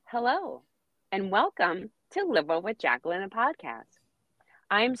Hello, and welcome to Live Well with Jacqueline, a podcast.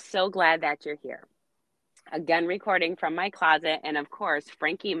 I'm so glad that you're here. Again, recording from my closet. And of course,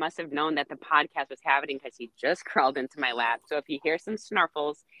 Frankie must have known that the podcast was happening because he just crawled into my lap. So if you hear some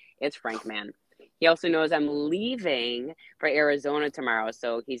snarfles, it's Frank Man. He also knows I'm leaving for Arizona tomorrow.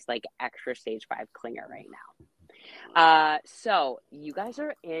 So he's like extra stage 5 clinger right now. So you guys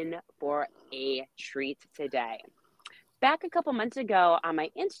are in for a treat today. Back a couple months ago on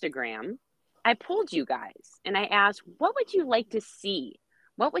my Instagram, I polled you guys and I asked, what would you like to see?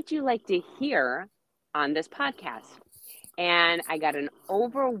 What would you like to hear on this podcast? And I got an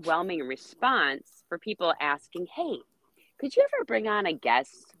overwhelming response for people asking, hey, could you ever bring on a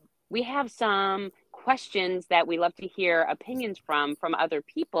guest? We have some questions that we love to hear opinions from other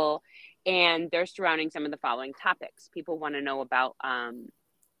people, and they're surrounding some of the following topics. People want to know about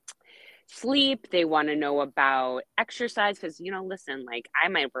sleep. They want to know about exercise because, listen, like I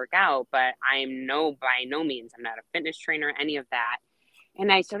might work out, but by no means, I'm not a fitness trainer, any of that. And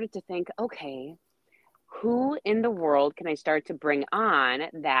I started to think, okay, who in the world can I start to bring on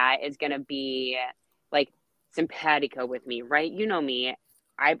that is going to be like simpatico with me, right? You know me,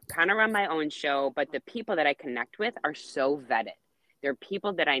 I kind of run my own show, but the people that I connect with are so vetted. They're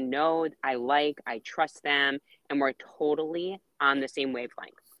people that I know, I like, I trust them, and we're totally on the same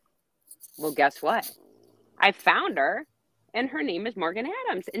wavelength. Well, guess what? I found her, and her name is Morgan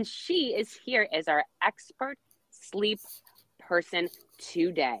Adams, and she is here as our expert sleep person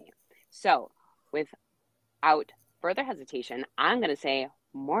today. So, without further hesitation, I'm going to say,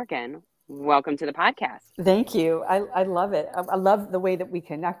 Morgan, welcome to the podcast. Thank you. I love it. I love the way that we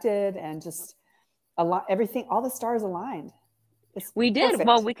connected and just a lot, everything, all the stars aligned. It's We did.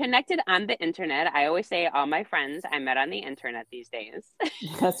 Well, perfect. we connected on the internet. I always say all my friends I met on the internet these days.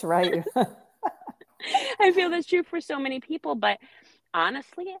 That's right. I feel that's true for so many people. But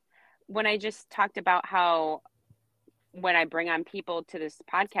honestly, when I just talked about how when I bring on people to this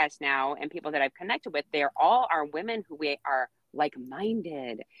podcast now and people that I've connected with, they're all are women who we are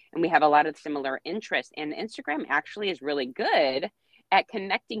like-minded and we have a lot of similar interests. And Instagram actually is really good at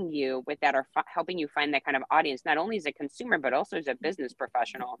connecting you with that or helping you find that kind of audience, not only as a consumer, but also as a business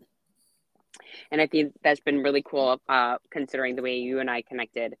professional. And I think that's been really cool, considering the way you and I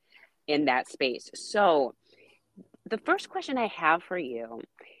connected in that space. So the first question I have for you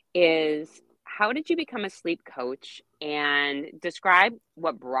is, how did you become a sleep coach, and describe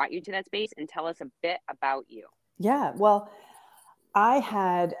what brought you to that space and tell us a bit about you. Yeah. Well, I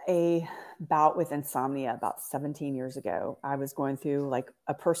had a bout with insomnia about 17 years ago. I was going through like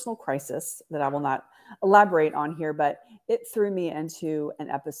a personal crisis that I will not elaborate on here, but it threw me into an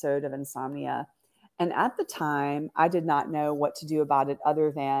episode of insomnia. And at the time, I did not know what to do about it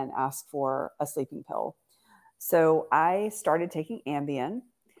other than ask for a sleeping pill. So I started taking Ambien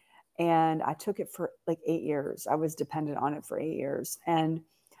and I took it for like 8 years. I was dependent on it for 8 years. And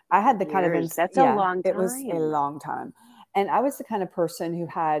I had the kind of, Years. That's a yeah, long it was a time. long time. And I was the kind of person who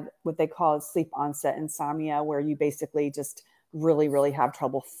had what they call sleep onset insomnia, where you basically just really, really have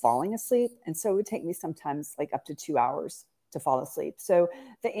trouble falling asleep. And so it would take me sometimes like up to 2 hours to fall asleep. So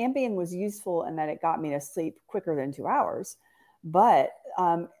the Ambien was useful in that it got me to sleep quicker than 2 hours. But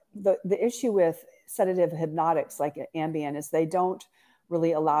the issue with sedative hypnotics like Ambien is they don't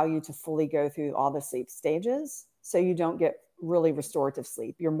really allow you to fully go through all the sleep stages. So you don't get really restorative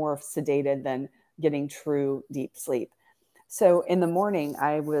sleep. You're more sedated than getting true deep sleep. So in the morning,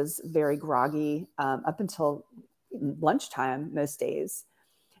 I was very groggy up until lunchtime most days.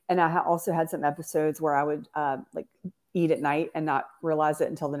 And I also had some episodes where I would like eat at night and not realize it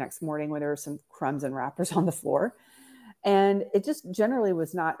until the next morning when there were some crumbs and wrappers on the floor. And it just generally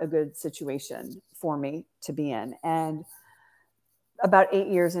was not a good situation for me to be in. And about 8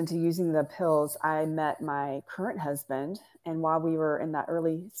 years into using the pills, I met my current husband. And while we were in that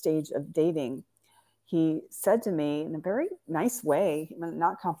early stage of dating, he said to me in a very nice way,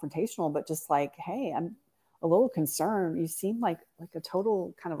 not confrontational, but just like, hey, I'm a little concerned. You seem like a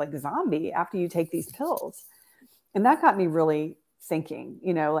total kind of like zombie after you take these pills. And that got me really thinking,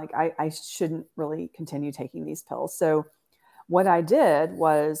 like I shouldn't really continue taking these pills. So what I did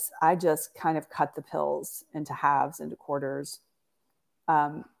was I just kind of cut the pills into halves, into quarters.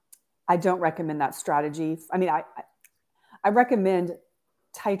 Um, I don't recommend that strategy. I mean, I recommend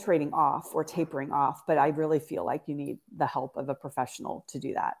titrating off or tapering off, but I really feel like you need the help of a professional to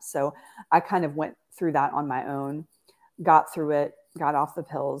do that. So I kind of went through that on my own, got through it, got off the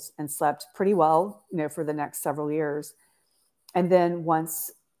pills and slept pretty well, for the next several years. And then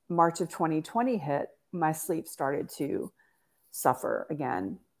once March of 2020 hit, my sleep started to suffer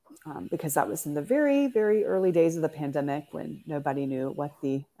again. because that was in the very, very early days of the pandemic when nobody knew what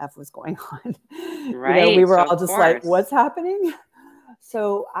the F was going on. Right. We were So all of just like, course. what's happening?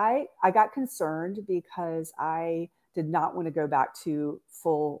 So I got concerned because I did not want to go back to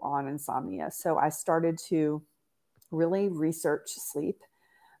full on insomnia. So I started to really research sleep.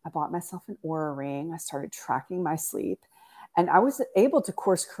 I bought myself an Oura ring. I started tracking my sleep. And I was able to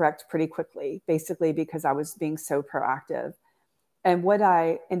course correct pretty quickly, basically because I was being so proactive. And what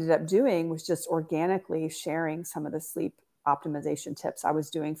I ended up doing was just organically sharing some of the sleep optimization tips I was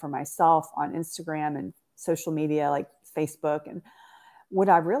doing for myself on Instagram and social media like Facebook. And what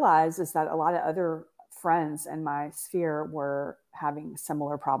I realized is that a lot of other friends in my sphere were having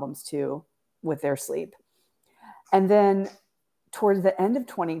similar problems too with their sleep. And then towards the end of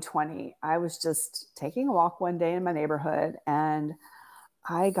 2020, I was just taking a walk one day in my neighborhood and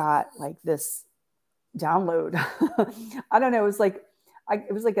I got like this download. I don't know. It was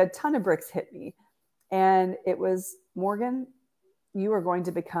like a ton of bricks hit me. And it was, Morgan, you are going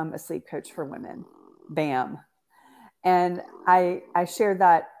to become a sleep coach for women. Bam. And I shared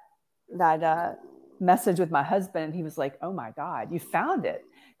that message with my husband, and he was like, "Oh my God, you found it!"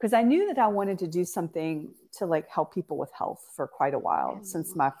 Because I knew that I wanted to do something to like help people with health for quite a while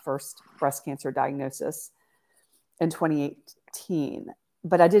since my first breast cancer diagnosis in 2018,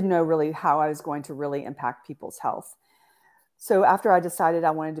 but I didn't know really how I was going to really impact people's health. So after I decided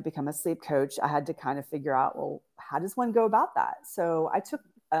I wanted to become a sleep coach, I had to kind of figure out, well, how does one go about that? So I took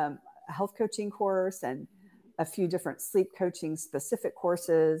a health coaching course and a few different sleep coaching specific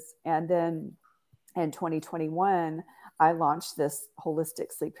courses. And then in 2021, I launched this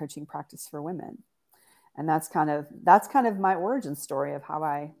holistic sleep coaching practice for women. And that's kind of my origin story of how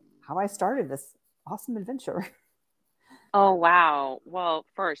I started this awesome adventure. Oh, wow. Well,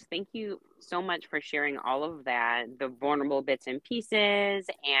 first, thank you so much for sharing all of that, the vulnerable bits and pieces,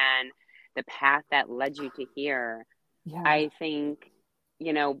 and the path that led you to here. Yeah. I think,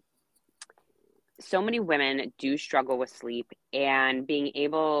 you know, so many women do struggle with sleep, and being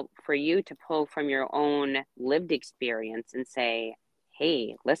able for you to pull from your own lived experience and say,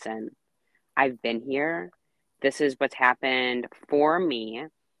 hey, listen, I've been here. This is what's happened for me.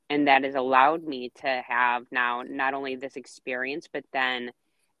 And that has allowed me to have now not only this experience, but then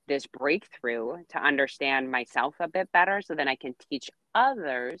this breakthrough to understand myself a bit better so then I can teach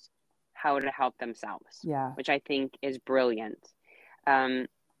others how to help themselves, Yeah. which I think is brilliant. Um,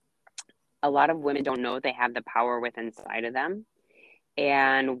 a lot of women don't know they have the power within inside of them.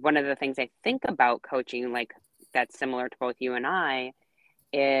 And one of the things I think about coaching, like that's similar to both you and I,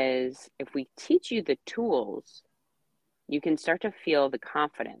 is if we teach you the tools, you can start to feel the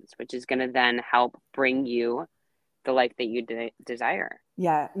confidence, which is going to then help bring you the life that you desire.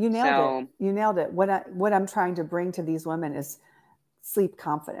 Yeah, you nailed it. So, You nailed it. What I'm trying to bring to these women is sleep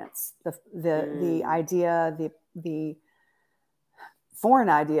confidence. The mm, idea, the foreign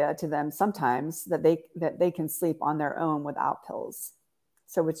idea to them sometimes that they can sleep on their own without pills.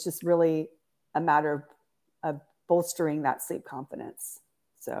 So it's just really a matter of bolstering that sleep confidence.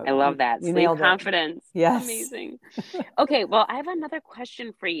 So I love that. you Sleep nailed it. confidence. Yes. Amazing. Okay, well, I have another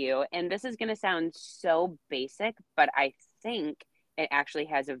question for you, and this is going to sound so basic, but I think it actually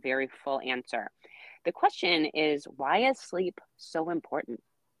has a very full answer. The question is, why is sleep so important?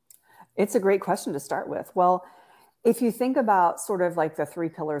 It's a great question to start with. Well, if you think about sort of like the three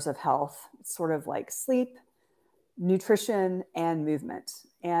pillars of health, it's sort of like sleep, nutrition, and movement.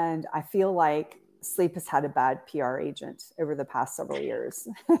 And I feel like sleep has had a bad PR agent over the past several years,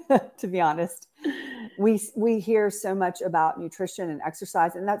 to be honest. We hear so much about nutrition and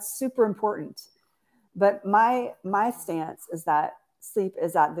exercise, and that's super important. But my stance is that sleep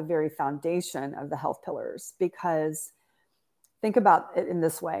is at the very foundation of the health pillars, because think about it in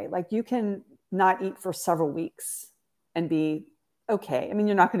this way. Like you can not eat for several weeks and be okay. I mean,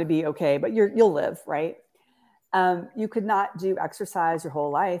 you're not going to be okay, but you'll live, right? You could not do exercise your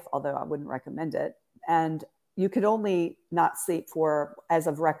whole life, although I wouldn't recommend it. And you could only not sleep for, as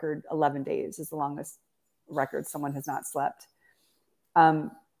of record, 11 days is the longest record someone has not slept.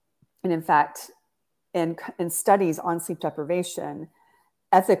 Um, and in fact, in studies on sleep deprivation,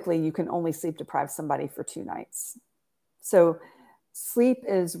 ethically, you can only sleep deprive somebody for 2 nights. So sleep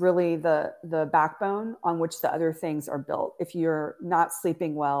is really the backbone on which the other things are built. If you're not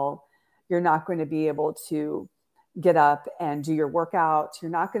sleeping well, you're not going to be able to get up and do your workout.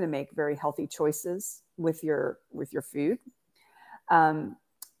 You're not going to make very healthy choices with your food. Um,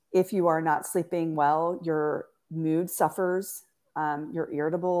 if you are not sleeping well, your mood suffers. You're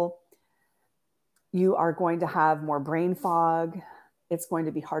irritable. You are going to have more brain fog. It's going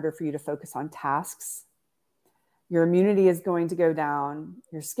to be harder for you to focus on tasks. your immunity is going to go down,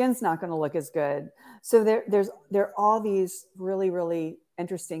 your skin's not going to look as good. So there are all these really, really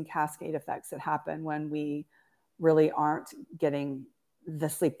interesting cascade effects that happen when we really aren't getting the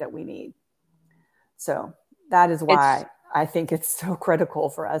sleep that we need. So that is why I think it's so critical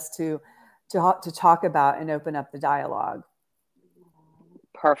for us to talk about and open up the dialogue.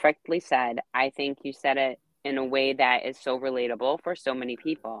 Perfectly said. I think you said it in a way that is so relatable for so many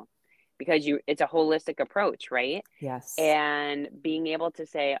people, because it's a holistic approach, right? Yes. And being able to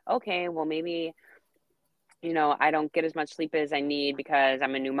say, okay, well, maybe, I don't get as much sleep as I need because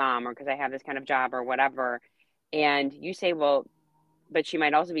I'm a new mom or because I have this kind of job or whatever. And you say, well, but she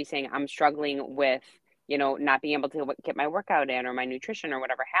might also be saying, I'm struggling with, not being able to get my workout in or my nutrition or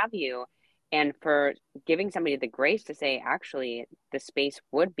whatever have you. And for giving somebody the grace to say, actually, the space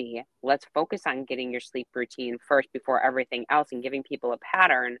would be, let's focus on getting your sleep routine first before everything else, and giving people a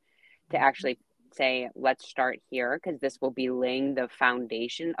pattern to actually say, let's start here, because this will be laying the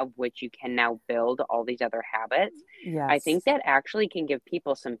foundation of which you can now build all these other habits. Yes. I think that actually can give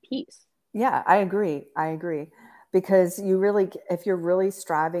people some peace. Yeah, I agree. Because if you're really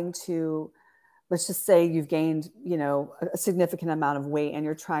striving to, let's just say you've gained, a significant amount of weight and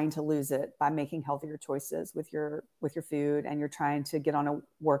you're trying to lose it by making healthier choices with your food, and you're trying to get on a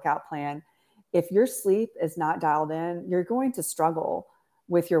workout plan. If your sleep is not dialed in, you're going to struggle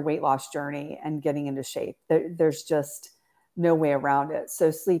with your weight loss journey and getting into shape. There's just no way around it.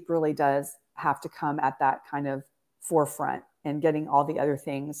 So sleep really does have to come at that kind of forefront, and getting all the other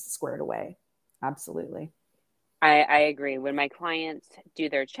things squared away. Absolutely. I agree. When my clients do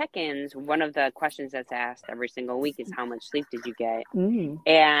their check-ins, one of the questions that's asked every single week is, how much sleep did you get?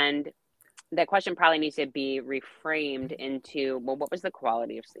 And that question probably needs to be reframed into, well, what was the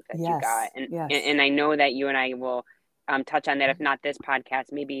quality of sleep that you got? And I know that you and I will touch on that, if not this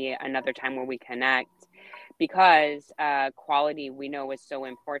podcast, maybe another time where we connect, because quality, we know, is so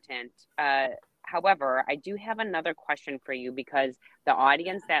important. However, I do have another question for you, because the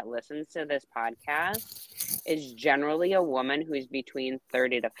audience that listens to this podcast is generally a woman who's between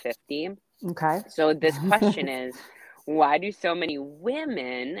 30 to 50. Okay. So this question is, why do so many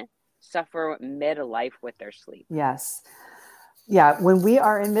women suffer midlife with their sleep? Yes. Yeah. When we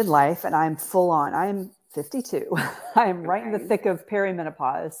are in midlife, and I'm full on, I'm 52. I am right in the thick of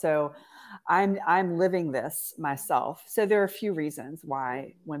perimenopause. So I'm living this myself. So there are a few reasons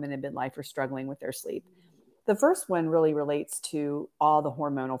why women in midlife are struggling with their sleep. The first one really relates to all the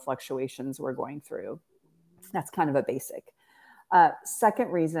hormonal fluctuations we're going through. That's kind of a basic.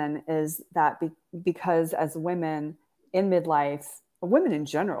 Second reason is that because as women in midlife, women in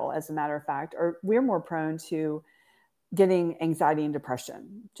general, as a matter of fact, we're more prone to getting anxiety and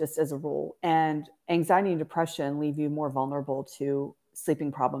depression, just as a rule. And anxiety and depression leave you more vulnerable to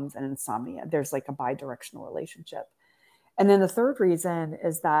sleeping problems and insomnia. There's like a bi-directional relationship. And then the third reason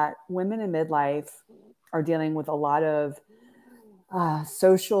is that women in midlife are dealing with a lot of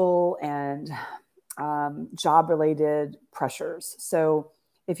social and job-related pressures. So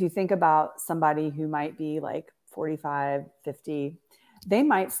if you think about somebody who might be like 45, 50, they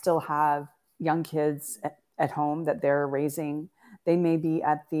might still have young kids at home that they're raising. They may be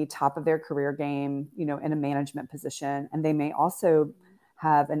at the top of their career game, in a management position, and they may also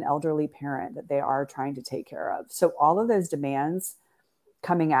have an elderly parent that they are trying to take care of. So all of those demands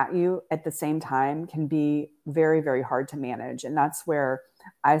coming at you at the same time can be very, very hard to manage. And that's where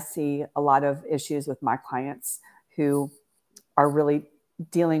I see a lot of issues with my clients who are really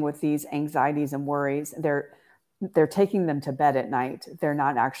dealing with these anxieties and worries. They're taking them to bed at night. They're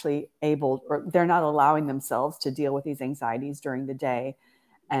not actually able, or they're not allowing themselves to deal with these anxieties during the day.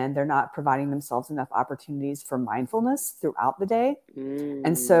 And they're not providing themselves enough opportunities for mindfulness throughout the day.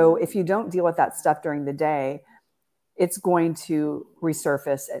 And so if you don't deal with that stuff during the day, it's going to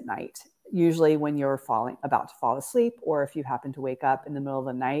resurface at night, usually when you're about to fall asleep, or if you happen to wake up in the middle of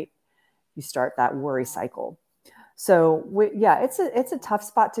the night, you start that worry cycle. So it's a tough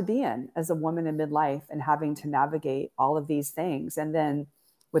spot to be in as a woman in midlife, and having to navigate all of these things. And then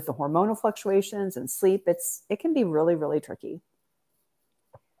with the hormonal fluctuations and sleep, it can be really, really tricky.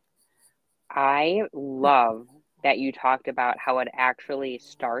 I love that you talked about how it actually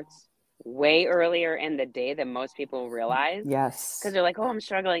starts way earlier in the day than most people realize. Yes. Because they're like, oh, I'm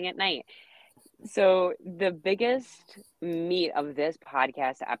struggling at night. So the biggest meat of this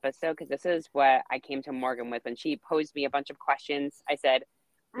podcast episode, because this is what I came to Morgan with when she posed me a bunch of questions. I said,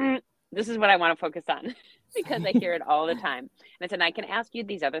 this is what I want to focus on because I hear it all the time. And I said, I can ask you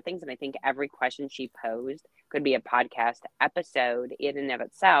these other things. And I think every question she posed could be a podcast episode in and of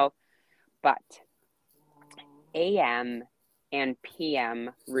itself. But AM and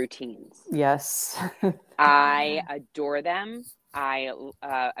PM routines. Yes. I adore them. I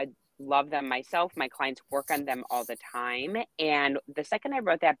love them myself. My clients work on them all the time. And the second I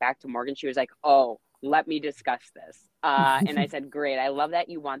wrote that back to Morgan, she was like, oh, let me discuss this. And I said, great. I love that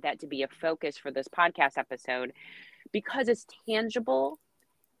you want that to be a focus for this podcast episode because it's tangible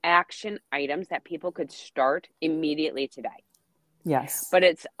action items that people could start immediately today. Yes. But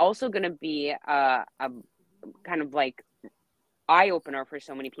it's also going to be a kind of like eye-opener for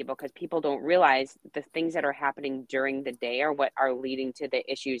so many people because people don't realize the things that are happening during the day are what are leading to the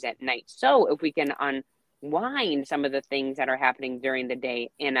issues at night. So if we can unwind some of the things that are happening during the day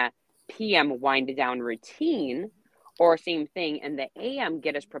in a PM wind down routine, or same thing in the AM,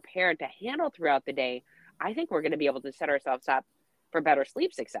 get us prepared to handle throughout the day, I think we're going to be able to set ourselves up for better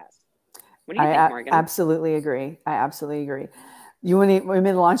sleep success. What do you think, Morgan? Absolutely agree. I absolutely agree. You want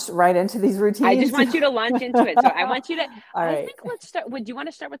me to launch right into these routines? I just want you to launch into it. So I want you to, All right. I think let's start. Would you want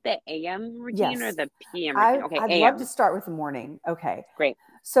to start with the AM routine or the PM routine? Okay, I'd AM. love to start with the morning. Okay. Great.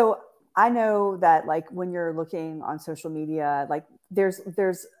 So I know that like when you're looking on social media, like there's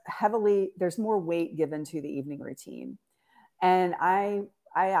more weight given to the evening routine. And I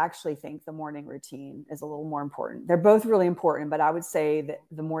actually think the morning routine is a little more important. They're both really important, but I would say that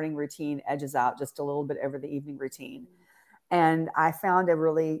the morning routine edges out just a little bit over the evening routine. And I found a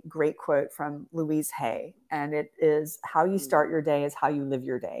really great quote from Louise Hay, and it is, how you start your day is how you live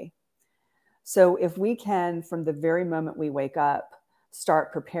your day. So if we can, from the very moment we wake up,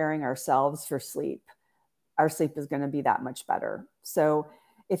 start preparing ourselves for sleep, our sleep is going to be that much better. So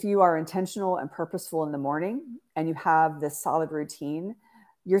if you are intentional and purposeful in the morning and you have this solid routine,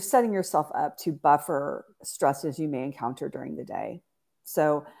 you're setting yourself up to buffer stresses you may encounter during the day.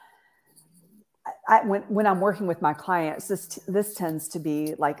 So when I'm working with my clients, this tends to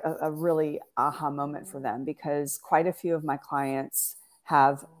be like a really aha moment for them, because quite a few of my clients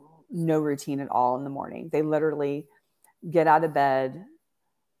have no routine at all in the morning. They literally get out of bed,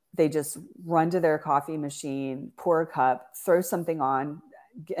 they just run to their coffee machine, pour a cup, throw something on,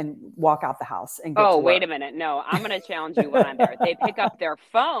 and walk out the house and get to work. Wait a minute. No, I'm going to challenge you one on there. They pick up their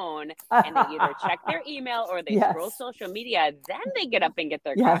phone and they either check their email or they scroll social media. Then they get up and get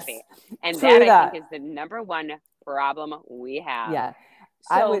their coffee. And that I think is the number one problem we have. Yeah.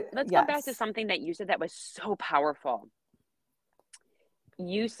 So let's go back to something that you said that was so powerful.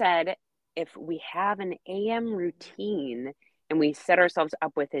 You said if we have an AM routine and we set ourselves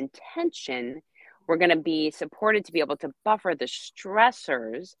up with intention, we're going to be supported to be able to buffer the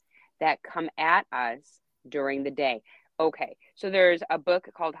stressors that come at us during the day. Okay, so there's a book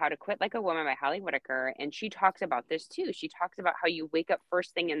called How to Quit Like a Woman by Holly Whitaker, and she talks about this too. She talks about how you wake up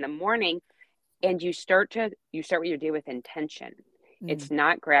first thing in the morning and you start with your day with intention. It's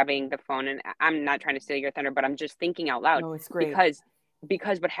not grabbing the phone, and I'm not trying to steal your thunder, but I'm just thinking out loud. No, it's great.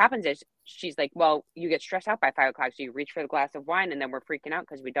 Because what happens is she's like, well, you get stressed out by 5 o'clock. So you reach for the glass of wine and then we're freaking out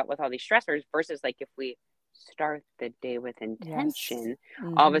because we dealt with all these stressors, versus like if we start the day with intention,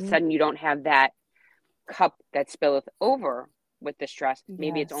 all of a sudden you don't have that cup that spilleth over with the stress.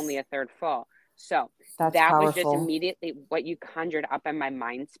 Maybe it's only a third full. So that powerful. Was just immediately what you conjured up in my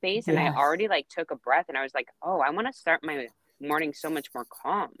mind space. And I already like took a breath and I was like, oh, I want to start my morning so much more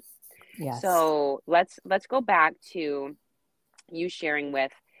calm. Yes. So let's go back to you sharing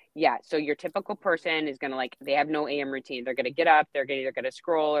with, so your typical person is going to they have no AM routine. They're going to get up, they're either going to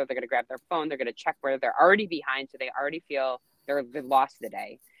scroll or they're going to grab their phone. They're going to check where they're already behind. So they already feel they've lost the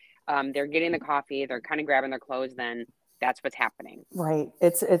day. They're getting the coffee, they're kind of grabbing their clothes. Then that's what's happening. Right.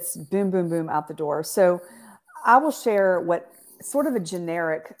 It's boom, boom, boom out the door. So I will share what sort of a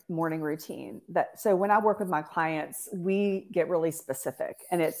generic morning routine so when I work with my clients, we get really specific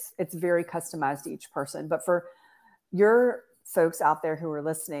and it's very customized to each person. But for your folks out there who are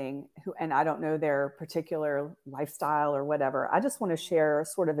listening, and I don't know their particular lifestyle or whatever, I just want to share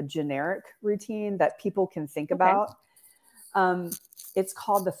sort of a generic routine that people can think about. It's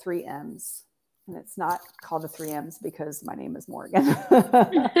called the 3 M's. And it's not called the 3 M's because my name is Morgan.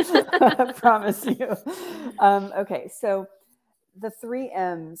 I promise you. Okay. So the 3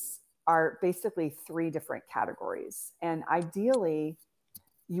 M's are basically 3 different categories. And ideally,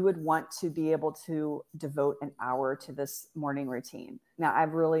 you would want to be able to devote an hour to this morning routine. Now,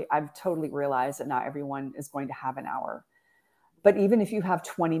 I've totally realized that not everyone is going to have an hour. But even if you have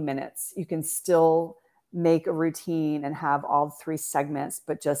 20 minutes, you can still make a routine and have all 3 segments,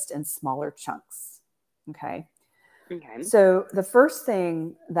 but just in smaller chunks. Okay. Okay. So the first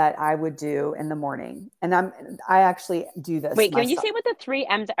thing that I would do in the morning, and I actually do this Wait, can you myself. say what the three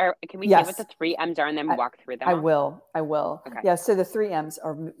M's are? Can we say what Yes, the three M's are and then I, walk through them I all? will. I will. Okay. Yeah. So the three M's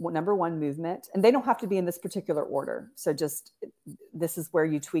are number one, movement, and they don't have to be in this particular order. So just this is where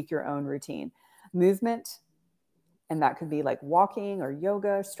you tweak your own routine. Movement, and that could be like walking or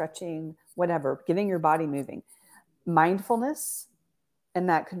yoga, stretching, whatever, getting your body moving. Mindfulness, and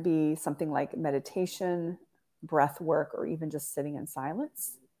that could be something like meditation, breath work, or even just sitting in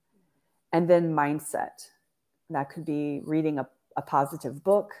silence. And then mindset. That could be reading a positive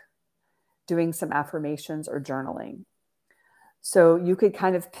book, doing some affirmations, or journaling. So you could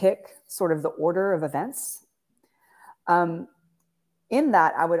kind of pick sort of the order of events. In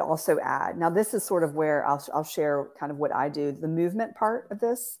that, I would also add, now this is sort of where I'll share kind of what I do. The movement part of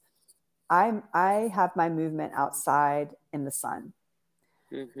this, I have my movement outside in the sun.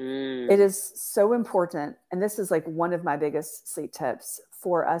 Mm-hmm. It is so important. And this is like one of my biggest sleep tips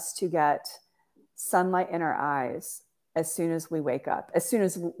for us to get sunlight in our eyes as soon as we wake up, as soon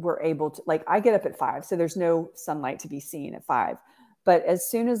as we're able to, like I get up at 5, so there's no sunlight to be seen at 5. But as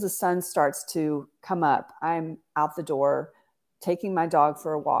soon as the sun starts to come up, I'm out the door taking my dog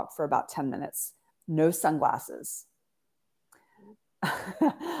for a walk for about 10 minutes, no sunglasses.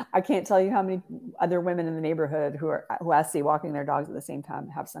 I can't tell you how many other women in the neighborhood who I see walking their dogs at the same time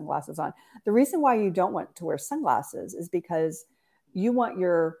have sunglasses on. The reason why you don't want to wear sunglasses is because you want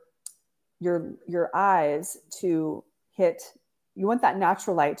your eyes to hit, you want that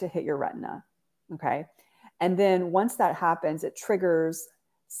natural light to hit your retina. Okay. And then once that happens, it triggers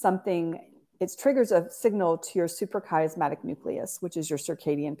a signal to your suprachiasmatic nucleus, which is your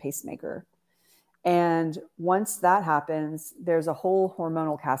circadian pacemaker. And once that happens, there's a whole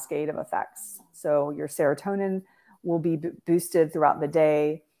hormonal cascade of effects. So your serotonin will be boosted throughout the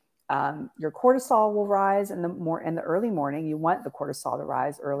day. Your cortisol will rise in the early morning. You want the cortisol to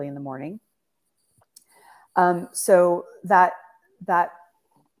rise early in the morning. So that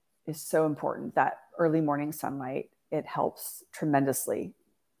is so important. That early morning sunlight, it helps tremendously.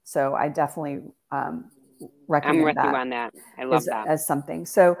 So I definitely recommend I'm with that. you on that. I love that. As something.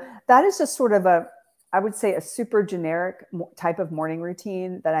 So that is just sort of I would say a super generic type of morning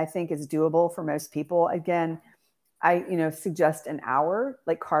routine that I think is doable for most people. Again, I suggest an hour,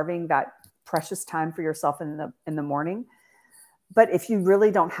 like carving that precious time for yourself in the morning. But if you really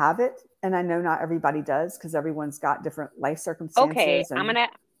don't have it, and I know not everybody does because everyone's got different life circumstances. Okay,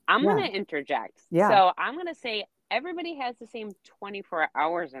 I'm gonna interject. Yeah. So I'm gonna say everybody has the same 24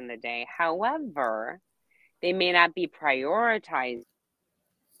 hours in the day. However, they may not be prioritized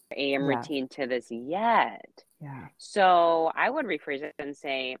AM routine to this yet. Yeah. So I would rephrase it and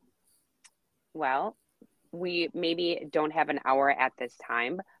say, well, we maybe don't have an hour at this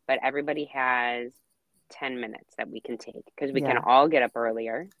time, but everybody has 10 minutes that we can take because we can all get up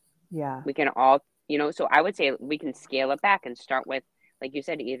earlier. Yeah. We can all, so I would say we can scale it back and start with, like you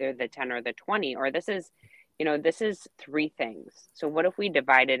said, either the 10 or the 20, or this is 3 things. So what if we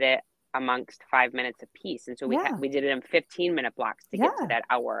divided it amongst 5 minutes apiece? And so we did it in 15-minute blocks to get to that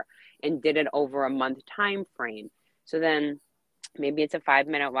hour and did it over a month time frame. So then maybe it's a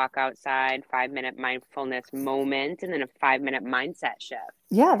 5-minute walk outside, 5-minute mindfulness moment, and then a 5-minute mindset shift.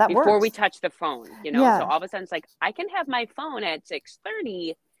 Yeah, that before works. we touch the phone, So all of a sudden it's like, I can have my phone at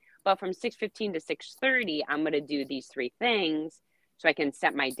 6:30, but from 6:15 to 6:30, I'm going to do these 3 things so I can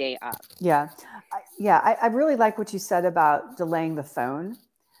set my day up. Yeah. I really like what you said about delaying the phone.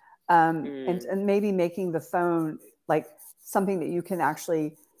 And maybe making the phone like something that you can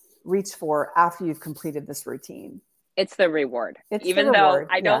actually reach for after you've completed this routine. It's the reward. Even though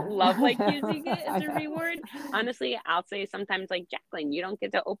I don't love using it as a reward. Honestly, I'll say sometimes like, Jacqueline, you don't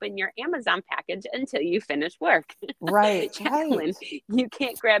get to open your Amazon package until you finish work. Right. Jacqueline, you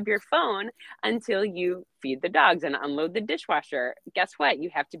can't grab your phone until you feed the dogs and unload the dishwasher. Guess what? You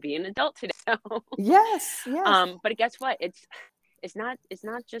have to be an adult today. Yes. But guess what? It's not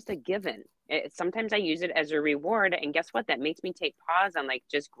just a given. Sometimes I use it as a reward, and guess what? That makes me take pause on like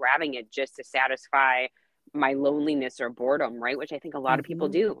just grabbing it just to satisfy my loneliness or boredom, right? Which I think a lot of people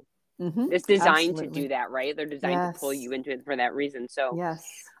do. It's designed to do that, right? They're designed to pull you into it for that reason. So,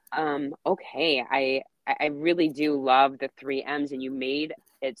 okay, I really do love the 3 M's, and you made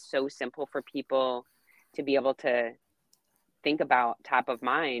it so simple for people to be able to think about top of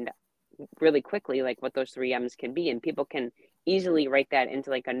mind really quickly, like what those 3 M's can be, and people can easily write that into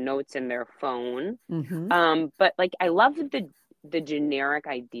like a notes in their phone. But like, I love the generic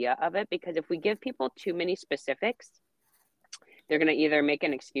idea of it, because if we give people too many specifics, they're going to either make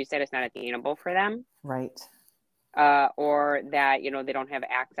an excuse that it's not attainable for them, right, or that they don't have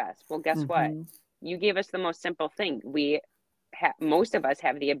access. Well, guess what? You gave us the most simple thing. Most of us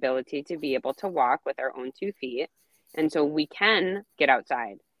have the ability to be able to walk with our own 2 feet. And so we can get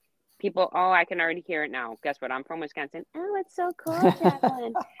outside. People, oh, I can already hear it now. Guess what? I'm from Wisconsin. Oh, it's so cool,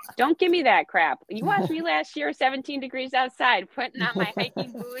 Jacqueline. Don't give me that crap. You watched me last year, 17 degrees outside, putting on my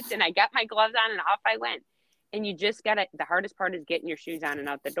hiking boots, and I got my gloves on, and off I went. And you just got to, the hardest part is getting your shoes on and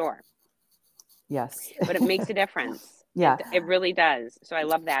out the door. Yes. But it makes a difference. Yeah. It really does. So I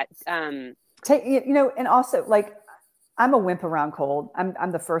love that. And also, like, I'm a wimp around cold.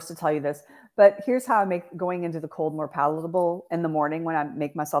 I'm the first to tell you this, but here's how I make going into the cold more palatable in the morning. When I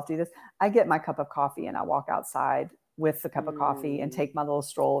make myself do this, I get my cup of coffee and I walk outside with the cup of coffee and take my little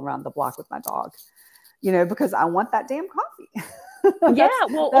stroll around the block with my dog, because I want that damn coffee. Yeah.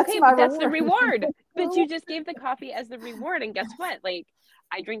 Well, okay, but that's the reward. But Well, you just gave the coffee as the reward. And guess what? Like,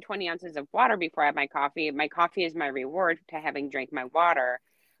 I drink 20 ounces of water before I have my coffee. My coffee is my reward to having drank my water.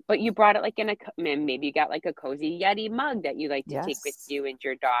 But you brought it like maybe you got like a cozy Yeti mug that you like to take with you and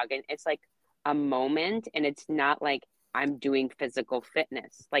your dog. And it's like a moment, and it's not like I'm doing physical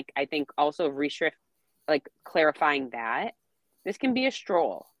fitness. Like, I think also like clarifying that this can be a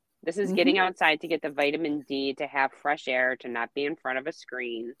stroll. This is getting outside to get the vitamin D, to have fresh air, to not be in front of a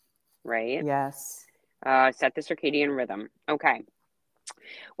screen, right? Yes. Set the circadian rhythm. Okay.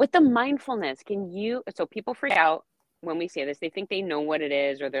 With the mindfulness, so people freak out when we say this. They think they know what it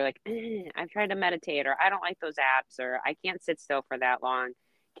is, or they're like, I've tried to meditate, or I don't like those apps, or I can't sit still for that long.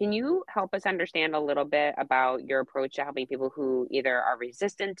 Can you help us understand a little bit about your approach to helping people who either are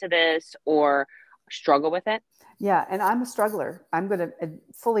resistant to this or struggle with it? Yeah. And I'm a struggler. I'm going to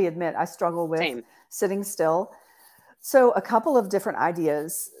fully admit I struggle with sitting still. So a couple of different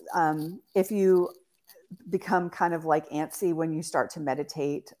ideas. If you become kind of like antsy when you start to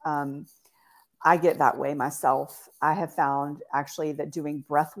meditate, I get that way myself. I have found actually that doing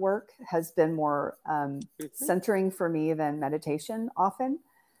breath work has been more centering for me than meditation often.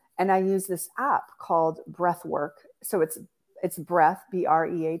 And I use this app called Breathwork. So it's breath,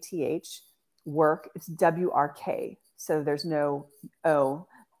 BREATH, work. It's WRK. So there's no O.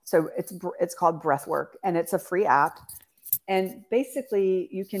 So it's called Breathwork, and it's a free app. And basically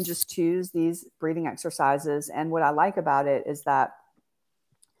you can just choose these breathing exercises. And what I like about it is that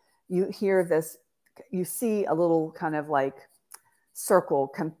you see a little kind of like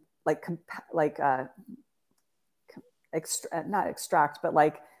circle, not extract, but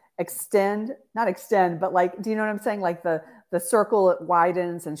like not extend, but like, do you know what I'm saying? Like the circle, it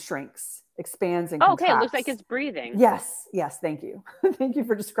widens and shrinks, expands and contracts. Okay, it looks like it's breathing. Yes. Thank you. Thank you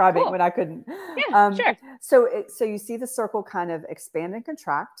for describing when I couldn't. Yeah, sure. So you see the circle kind of expand and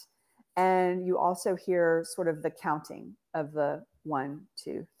contract, and you also hear sort of the counting of the 1,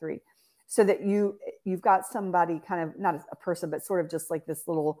 2, 3, so that you've got somebody, kind of not a person, but sort of just like this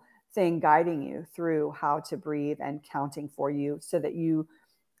little thing guiding you through how to breathe and counting for you, so that you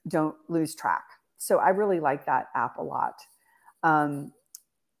don't lose track. So I really like that app a lot,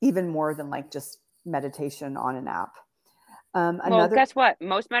 even more than like just meditation on an app. Well, guess what?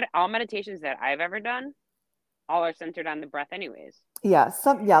 All meditations that I've ever done, all are centered on the breath anyways. Yeah.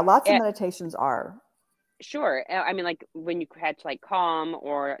 Lots of meditations are. Sure. I mean, like when you catch like Calm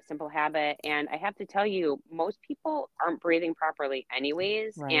or Simple Habit. And I have to tell you, most people aren't breathing properly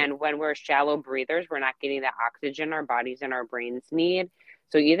anyways. Right. And when we're shallow breathers, we're not getting the oxygen our bodies and our brains need.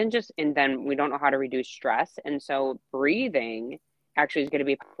 So and then we don't know how to reduce stress. And so breathing actually is going to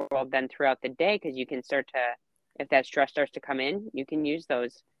be powerful then throughout the day, because you can start to, if that stress starts to come in, you can use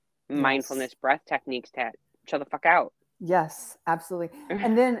those mindfulness breath techniques to chill the fuck out. Yes, absolutely.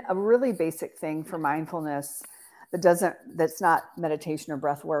 And then a really basic thing for mindfulness that's not meditation or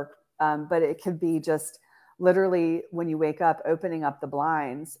breath work, but it could be just literally when you wake up, opening up the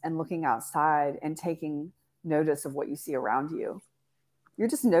blinds and looking outside and taking notice of what you see around you. You're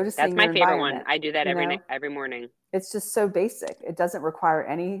just noticing. That's my favorite one. I do that every morning. It's just so basic. It doesn't require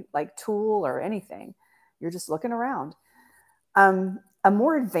any like tool or anything. You're just looking around. A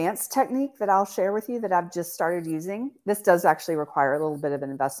more advanced technique that I'll share with you that I've just started using. This does actually require a little bit of an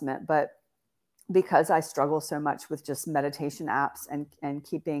investment, but because I struggle so much with just meditation apps and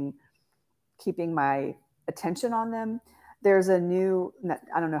keeping my attention on them, there's a new,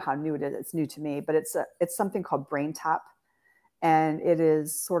 I don't know how new it is. It's new to me, but it's something called BrainTap. And it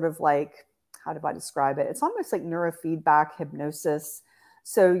is sort of like, how do I describe it? It's almost like neurofeedback hypnosis.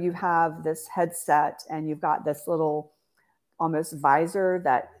 So you have this headset and you've got this little almost visor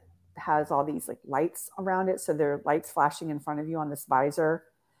that has all these like lights around it. So there are lights flashing in front of you on this visor.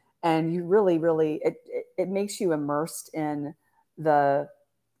 And you really, really, it makes you immersed in the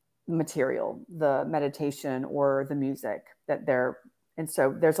material, the meditation or the music that they're And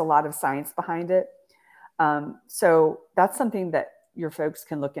so there's a lot of science behind it. So that's something that your folks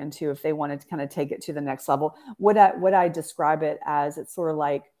can look into if they wanted to kind of take it to the next level. What I describe it as, it's sort of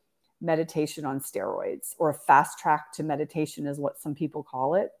like meditation on steroids, or a fast track to meditation is what some people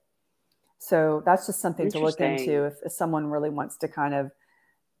call it. So that's just something to look into if someone really wants to kind of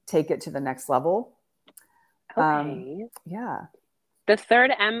take it to the next level. Okay. Yeah. The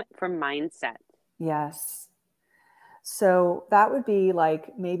third M for mindset. Yes. So that would be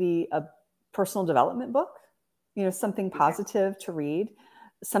like maybe a personal development book, something positive to read.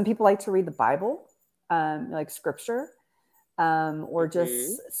 Some people like to read the Bible, like scripture, or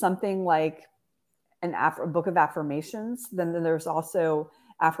just something like a book of affirmations. Then there's also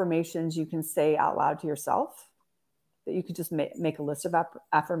affirmations you can say out loud to yourself, that you could just make a list of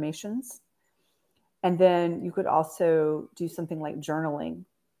affirmations. And then you could also do something like journaling.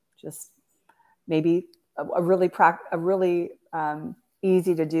 Just maybe a really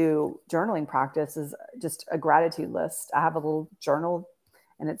easy to do journaling practice is just a gratitude list. I have a little journal,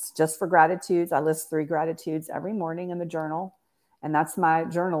 and it's just for gratitudes. I list 3 gratitudes every morning in the journal, and that's my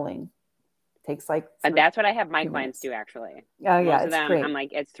journaling. Takes like, and that's what I have my clients do, actually. Oh yeah, most of them great. I'm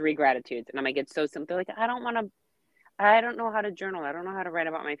like, it's 3 gratitudes, and I'm like, it's so simple. They're like, I don't know how to journal, I don't know how to write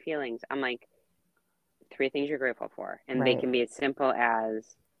about my feelings. I'm like, 3 things you're grateful for, and they can be as simple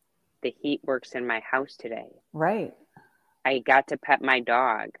as the heat works in my house today. Right. I got to pet my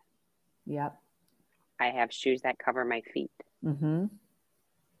dog. Yep. I have shoes that cover my feet. Mm-hmm.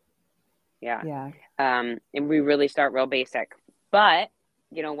 Yeah. And we really start real basic, but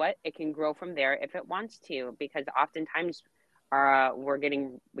you know what? It can grow from there if it wants to, because oftentimes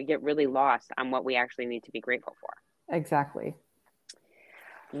we get really lost on what we actually need to be grateful for. Exactly.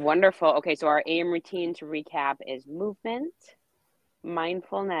 Wonderful. Okay, so our AM routine, to recap, is movement,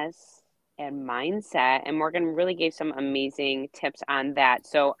 mindfulness, and mindset. And Morgan really gave some amazing tips on that.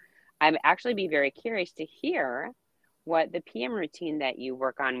 So I'd actually be very curious to hear what the PM routine that you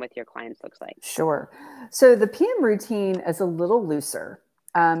work on with your clients looks like. Sure. So the PM routine is a little looser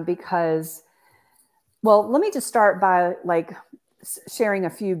because, well, let me just start by like sharing a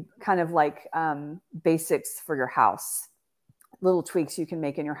few kind of like basics for your house, little tweaks you can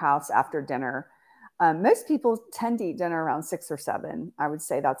make in your house after dinner. Most people tend to eat dinner around 6 or 7. I would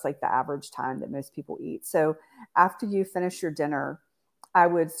say that's like the average time that most people eat. So after you finish your dinner, I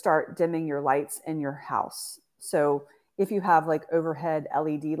would start dimming your lights in your house. So if you have like overhead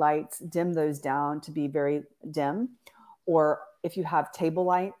LED lights, dim those down to be very dim. Or if you have table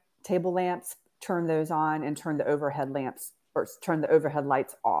lamps, turn those on and turn the overhead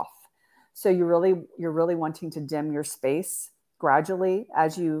lights off. So you're really wanting to dim your space gradually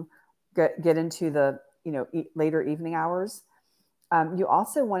as you get into the later evening hours. You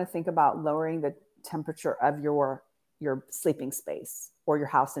also want to think about lowering the temperature of your sleeping space or your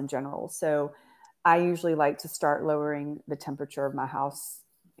house in general. So I usually like to start lowering the temperature of my house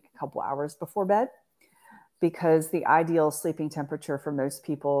a couple hours before bed, because the ideal sleeping temperature for most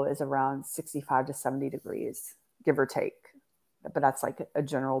people is around 65 to 70 degrees, give or take. But that's like a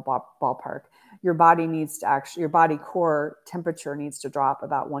general ballpark. Your body core temperature needs to drop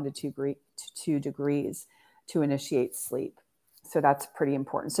about 1 to 2 degrees to initiate sleep. So that's pretty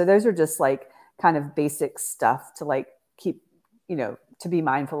important. So those are just like kind of basic stuff to like keep, to be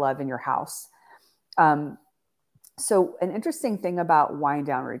mindful of in your house. So an interesting thing about wind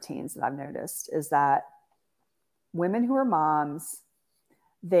down routines that I've noticed is that women who are moms,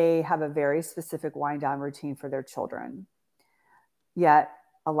 they have a very specific wind down routine for their children. Yet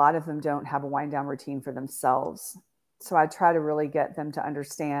a lot of them don't have a wind down routine for themselves. So I try to really get them to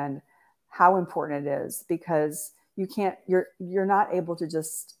understand how important it is, because you're not able to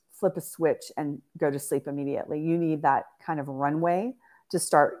just flip a switch and go to sleep immediately. You need that kind of runway to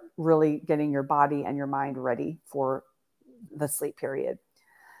start really getting your body and your mind ready for the sleep period.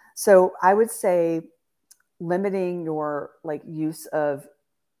 So I would say limiting your use of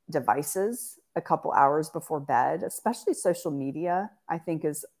devices a couple hours before bed, especially social media, I think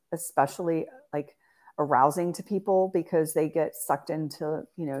is especially arousing to people, because they get sucked into,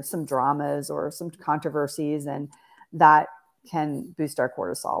 some dramas or some controversies, and that can boost our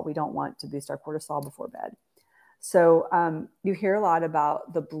cortisol. We don't want to boost our cortisol before bed. So you hear a lot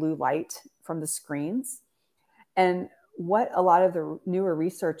about the blue light from the screens. And what a lot of the newer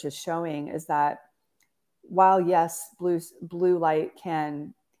research is showing is that while, yes, blue light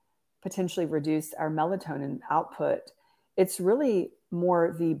can potentially reduce our melatonin output, it's really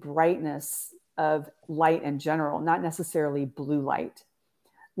more the brightness of light in general, not necessarily blue light,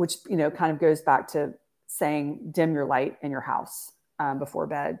 which, kind of goes back to saying dim your light in your house before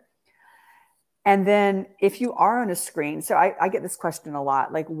bed. And then if you are on a screen, so I get this question a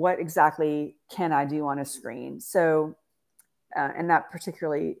lot, like what exactly can I do on a screen? So, and that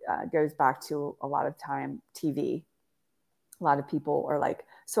particularly goes back to a lot of time TV. A lot of people are like,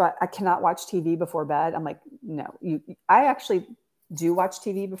 so I cannot watch TV before bed. I'm like, no, I actually do watch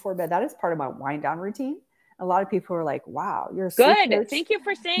TV before bed. That is part of my wind down routine. A lot of people are like, wow, you're a sleep Good. coach. Thank you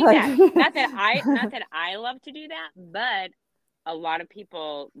for saying Like, that. Not that I love to do that, but a lot of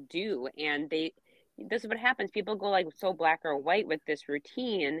people do. And this is what happens. People go like so black or white with this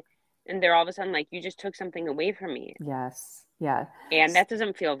routine, and they're all of a sudden like, you just took something away from me. yes. Yeah. And that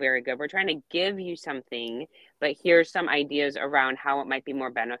doesn't feel very good. We're trying to give you something, but here's some ideas around how it might be more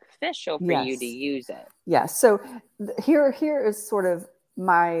beneficial for you to Yes. use it. Yeah. So here is sort of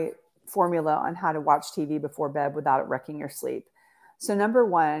my formula on how to watch TV before bed without it wrecking your sleep. So number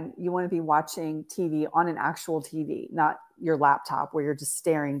one, you want to be watching TV on an actual TV, not your laptop where you're just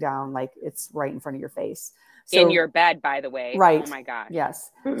staring down like it's right in front of your face. So, in your bed, by the way. Right. Oh my gosh. Yes.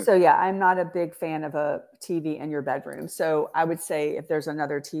 So yeah, I'm not a big fan of a TV in your bedroom. So I would say if there's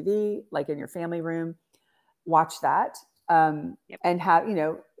another TV, like in your family room, watch that. Yep. And have,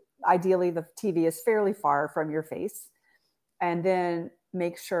 ideally the TV is fairly far from your face. And then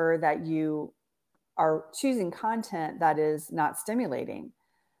make sure that you are choosing content that is not stimulating.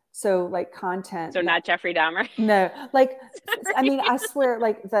 So like content. So not Jeffrey Dahmer. No, like, I mean, I swear,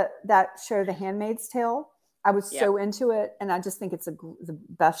 like that show, The Handmaid's Tale, I was so into it, and I just think it's the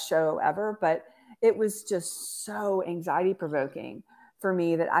best show ever. But it was just so anxiety provoking for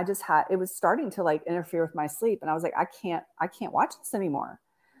me that it was starting to like interfere with my sleep, and I was like, I can't watch this anymore.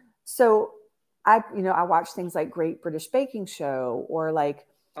 So I watch things like Great British Baking Show or like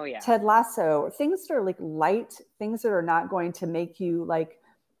Ted Lasso, or things that are like light, things that are not going to make you like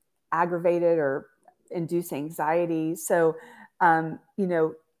aggravated or induce anxiety. So,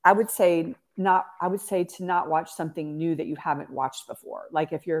 I would say to not watch something new that you haven't watched before.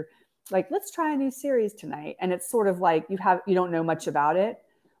 Like if you're like, let's try a new series tonight, and it's sort of like you don't know much about it.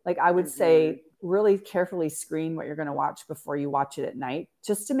 Like I would say really carefully screen what you're going to watch before you watch it at night,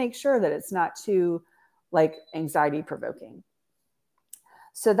 just to make sure that it's not too like anxiety provoking.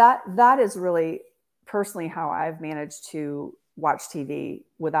 So that is really personally how I've managed to watch TV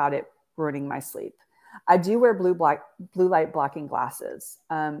without it ruining my sleep. I do wear blue light blocking glasses.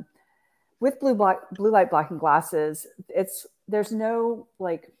 With blue light blocking glasses, there's no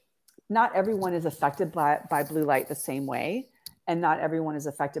like, not everyone is affected by blue light the same way, and not everyone is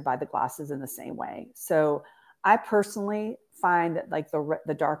affected by the glasses in the same way. So I personally find that like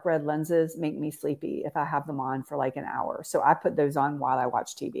the dark red lenses make me sleepy if I have them on for like an hour. So I put those on while I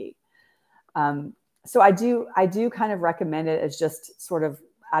watch TV. So I do kind of recommend it as just sort of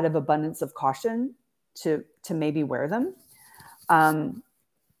out of abundance of caution to maybe wear them.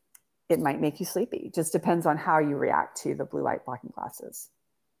 It might make you sleepy. Just depends on how you react to the blue light blocking glasses.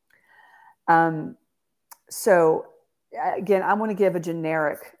 So again, I want to give a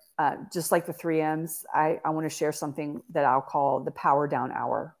generic, just like the 3Ms, I want to share something that I'll call the power down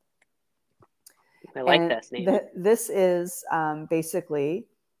hour. I like this name. This is basically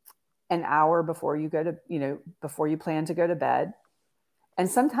an hour before you before you plan to go to bed. And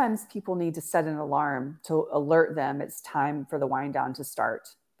sometimes people need to set an alarm to alert them it's time for the wind down to start,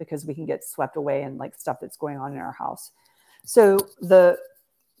 because we can get swept away in like stuff that's going on in our house. So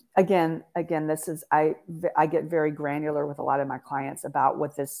again, this is, I get very granular with a lot of my clients about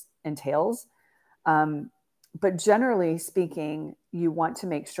what this entails. But generally speaking, you want to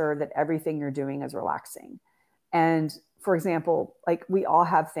make sure that everything you're doing is relaxing. And for example, like we all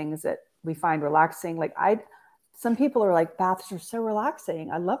have things that we find relaxing. Like some people are like, baths are so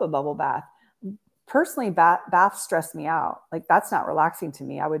relaxing. I love a bubble bath. Personally, baths stress me out. Like that's not relaxing to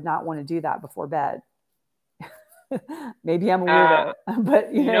me. I would not want to do that before bed. Maybe I'm a weirdo,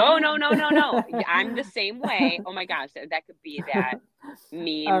 but No. I'm the same way. Oh my gosh, that could be that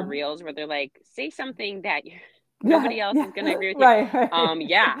meme reels where they're like, say something that nobody else is going to agree with you. Right.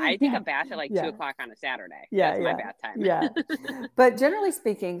 I take a bath at like 2:00 on a Saturday. That's my bath time. But generally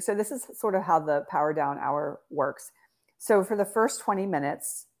speaking, so this is sort of how the power down hour works. So for the first 20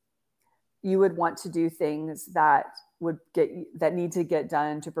 minutes, you would want to do things that need to get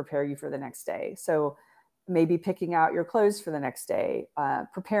done to prepare you for the next day. So maybe picking out your clothes for the next day,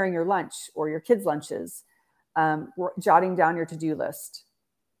 preparing your lunch or your kids' lunches, jotting down your to-do list.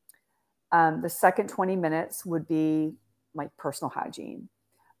 The second 20 minutes would be like personal hygiene,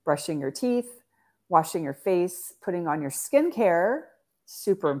 brushing your teeth, washing your face, putting on your skincare,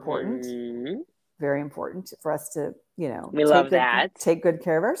 super important, very important for us to, take good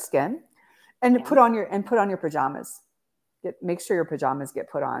care of our skin, and put on your pajamas. Make sure your pajamas get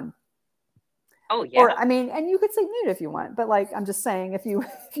put on. Oh, Or, yeah. I mean, and you could sleep nude if you want, but like, I'm just saying, if you,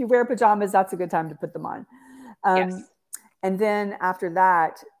 if you wear pajamas, that's a good time to put them on. Um, Yes. and then after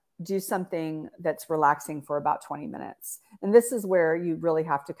that, do something that's relaxing for about 20 minutes. And this is where you really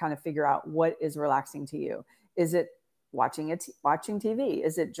have to kind of figure out what is relaxing to you. Is it watching TV?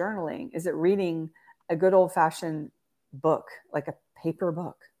 Is it journaling? Is it reading a good old fashioned book, like a paper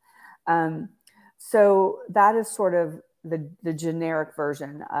book? Um, so that is sort of the generic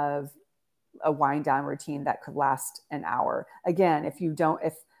version of a wind down routine that could last an hour. Again, if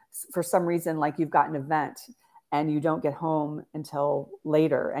for some reason, like you've got an event and you don't get home until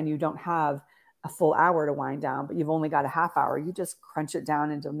later and you don't have a full hour to wind down, but you've only got a half hour, you just crunch it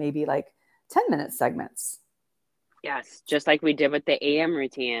down into maybe like 10-minute segments. Yes. Just like we did with the AM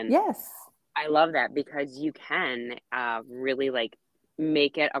routine. Yes. I love that because you can really like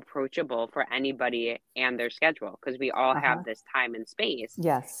make it approachable for anybody and their schedule because we all Uh-huh. have this time and space.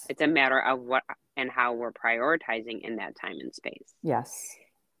 Yes. It's a matter of what and how we're prioritizing in that time and space. Yes.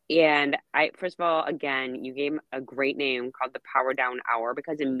 And first of all, again, you gave a great name called the Power Down Hour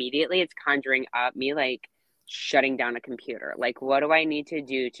because immediately it's conjuring up me like shutting down a computer. Like, what do I need to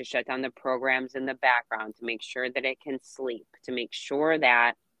do to shut down the programs in the background to make sure that it can sleep, to make sure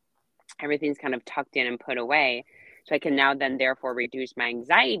that everything's kind of tucked in and put away so I can now then therefore reduce my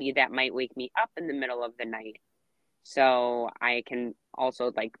anxiety that might wake me up in the middle of the night. So I can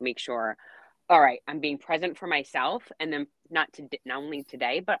also like make sure, all right, I'm being present for myself and then not only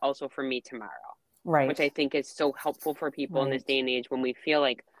today, but also for me tomorrow, which Right. I think is so helpful for people in this Right. day and age when we feel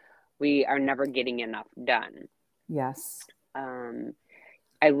like we are never getting enough done. Yes. Um,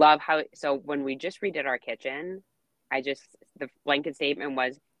 I love how, so when we just redid our kitchen, the blanket statement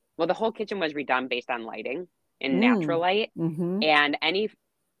was, well, the whole kitchen was redone based on lighting and natural Mm. light Mm-hmm. and any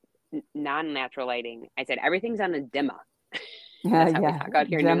non-natural lighting. I said, everything's on a dimmer. Yeah. That's how we Yeah. talk out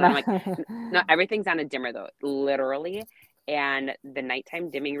here in New England. I'm like, no, everything's on a dimmer though, literally. And the nighttime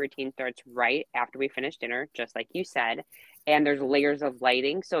dimming routine starts right after we finish dinner, just like you said. And there's layers of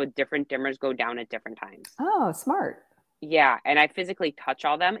lighting, so different dimmers go down at different times. Oh, smart. Yeah, and I physically touch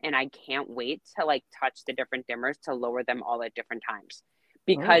all them, and I can't wait to like touch the different dimmers to lower them all at different times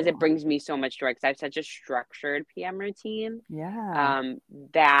because it Oh, brings me so much joy because I have such a structured PM routine yeah.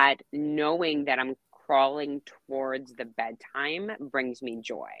 that knowing that I'm crawling towards the bedtime brings me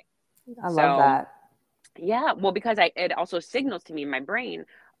joy. I love So that. yeah, well, because it also signals to me in my brain,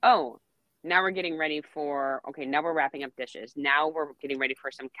 oh, now we're getting ready for, okay, now we're wrapping up dishes. Now we're getting ready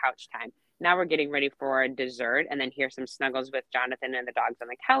for some couch time. Now we're getting ready for dessert. And then here's some snuggles with Jonathan and the dogs on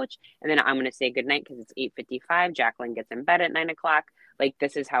the couch. And then I'm going to say goodnight because it's 8:55. Jacqueline gets in bed at 9 o'clock. Like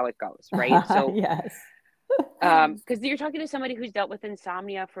this is how it goes, right? So, Yes. because you're talking to somebody who's dealt with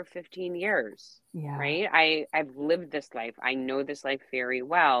insomnia for 15 years, Yeah. right? I've lived this life. I know this life very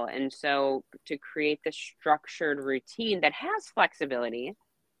well. And so to create this structured routine that has flexibility,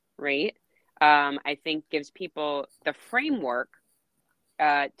 right? I think gives people the framework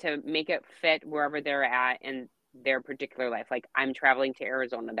to make it fit wherever they're at in their particular life. Like I'm traveling to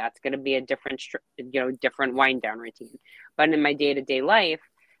Arizona, that's going to be a different, different wind down routine. But in my day to day life,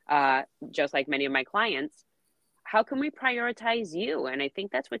 just like many of my clients, how can we prioritize you? And I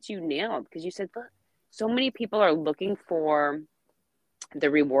think that's what you nailed because you said, look, so many people are looking for the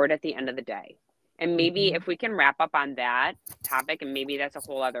reward at the end of the day. And maybe Mm-hmm. if we can wrap up on that topic, and maybe that's a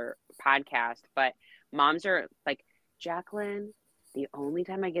whole other podcast, but moms are like, Jacqueline, the only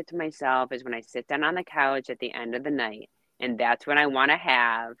time I get to myself is when I sit down on the couch at the end of the night. And that's when I want to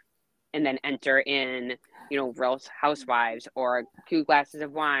have, and then enter in, Real Housewives or 2 glasses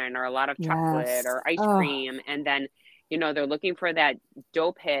of wine or a lot of chocolate Yes. or ice Oh, cream. And then, they're looking for that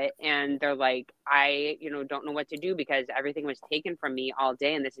dope hit and they're like, I, don't know what to do because everything was taken from me all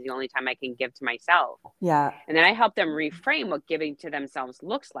day. And this is the only time I can give to myself. yeah. And then I help them reframe what giving to themselves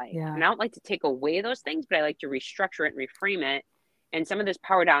looks like. Yeah. And I don't like to take away those things, but I like to restructure it and reframe it. And some of this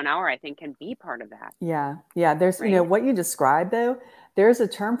power down hour, I think, can be part of that. Yeah. Yeah. There's, Right. what you described though, there's a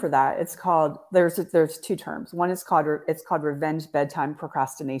term for that. It's called, there's two terms. One is called, it's called revenge bedtime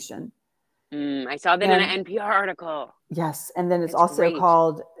procrastination. I saw that in And an NPR article. yes. And then it's It's also great.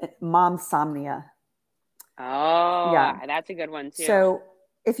 called momsomnia. Oh, Yeah. that's a good one too. So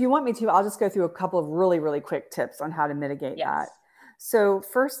if you want me to, I'll just go through a couple of really, really quick tips on how to mitigate Yes. that. So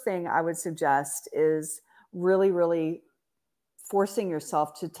first thing I would suggest is really, really forcing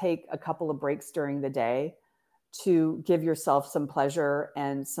yourself to take a couple of breaks during the day to give yourself some pleasure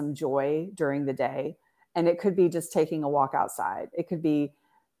and some joy during the day. And it could be just taking a walk outside. It could be,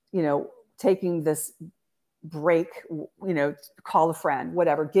 taking this break, call a friend,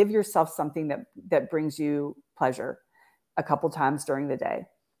 whatever. Give yourself something that brings you pleasure a couple times during the day.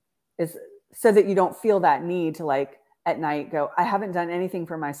 Is so that you don't feel that need to like at night go, I haven't done anything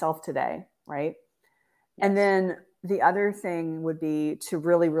for myself today. Right. Yes. And then the other thing would be to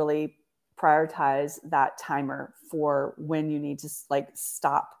really, really prioritize that timer for when you need to like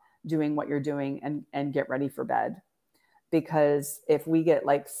stop doing what you're doing and get ready for bed. Because if we get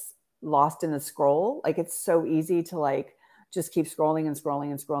like lost in the scroll, like it's so easy to like just keep scrolling and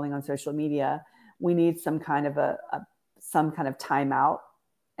scrolling and scrolling on social media. We need some kind of some kind of timeout.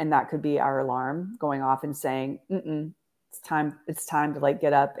 And that could be our alarm going off and saying, it's time to like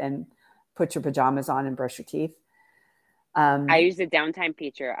get up and put your pajamas on and brush your teeth. I use the downtime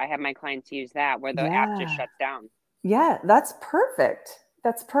feature. I have my clients use that where the app just shuts down. Yeah, that's perfect.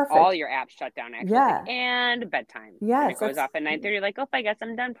 That's perfect. All your apps shut down actually. Yeah. Like, and bedtime. Yes. And it goes off at 9:30. Like, oh, I guess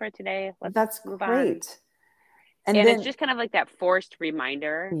I'm done for today. That's move great. On. And then, it's just kind of like that forced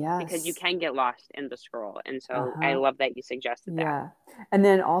reminder. Yes. Because you can get lost in the scroll. And so I love that you suggested that. Yeah. And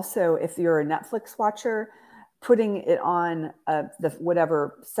then also if you're a Netflix watcher, putting it on the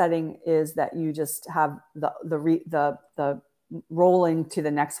whatever setting is that you just have the rolling to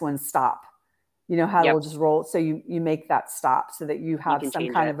the next one stop. You know how it'll just roll. So you make that stop so that you have some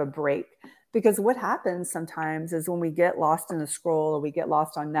kind of a break. Because what happens sometimes is when we get lost in the scroll or we get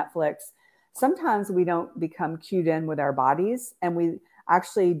lost on Netflix, sometimes we don't become cued in with our bodies and we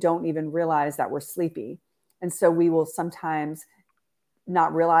actually don't even realize that we're sleepy. And so we will sometimes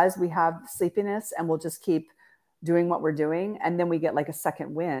not realize we have sleepiness and we'll just keep doing what we're doing. And then we get like a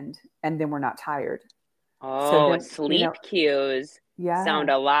second wind and then we're not tired. Oh, so then, sleep cues sound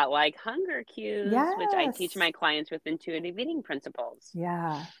a lot like hunger cues, which I teach my clients with intuitive eating principles.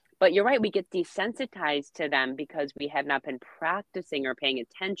 Yeah. But you're right, we get desensitized to them because we have not been practicing or paying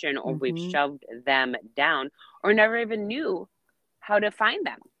attention, or we've shoved them down or never even knew how to find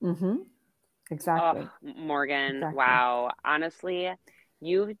them. Exactly. Oh, Morgan, wow. Honestly,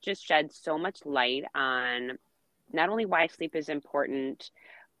 you've just shed so much light on not only why sleep is important,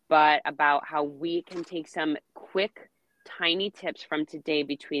 but about how we can take some quick, tiny tips from today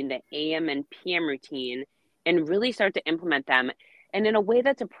between the AM and PM routine and really start to implement them. And in a way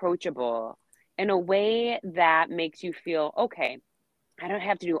that's approachable, in a way that makes you feel, okay, I don't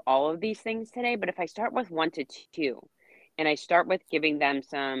have to do all of these things today, but if I start with 1 to 2 and I start with giving them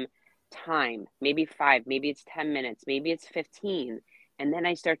some time, maybe 5, maybe it's 10 minutes, maybe it's 15, and then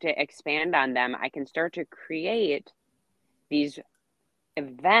I start to expand on them, I can start to create these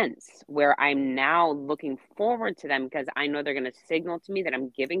events where I'm now looking forward to them because I know they're going to signal to me that I'm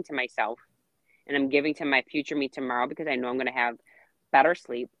giving to myself and I'm giving to my future me tomorrow because I know I'm going to have better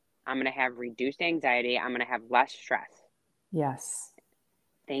sleep. I'm going to have reduced anxiety. I'm going to have less stress. Yes.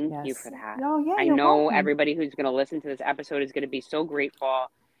 Thank you for that. No, yeah, I know everybody who's going to listen to this episode is going to be so grateful.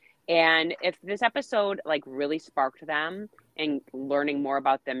 And if this episode like really sparked them and learning more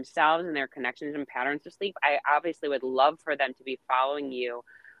about themselves and their connections and patterns to sleep, I obviously would love for them to be following you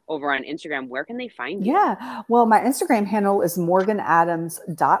over on Instagram. Where can they find you? Yeah. Well, my Instagram handle is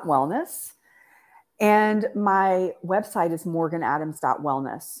morganadams.wellness. And my website is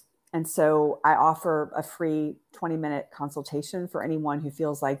morganadams.wellness. And so I offer a free 20-minute consultation for anyone who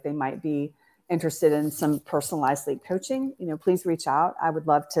feels like they might be interested in some personalized sleep coaching. Please reach out. I would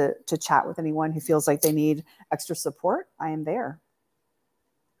love to chat with anyone who feels like they need extra support. I am there.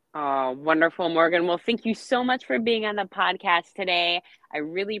 Oh, wonderful, Morgan. Well, thank you so much for being on the podcast today. I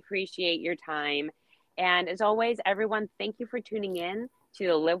really appreciate your time. And as always, everyone, thank you for tuning in to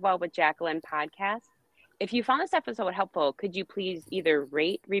the Live Well with Jacqueline podcast. If you found this episode helpful, could you please either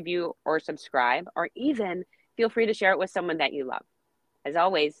rate, review, or subscribe, or even feel free to share it with someone that you love. As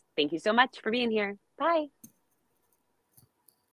always, thank you so much for being here. Bye.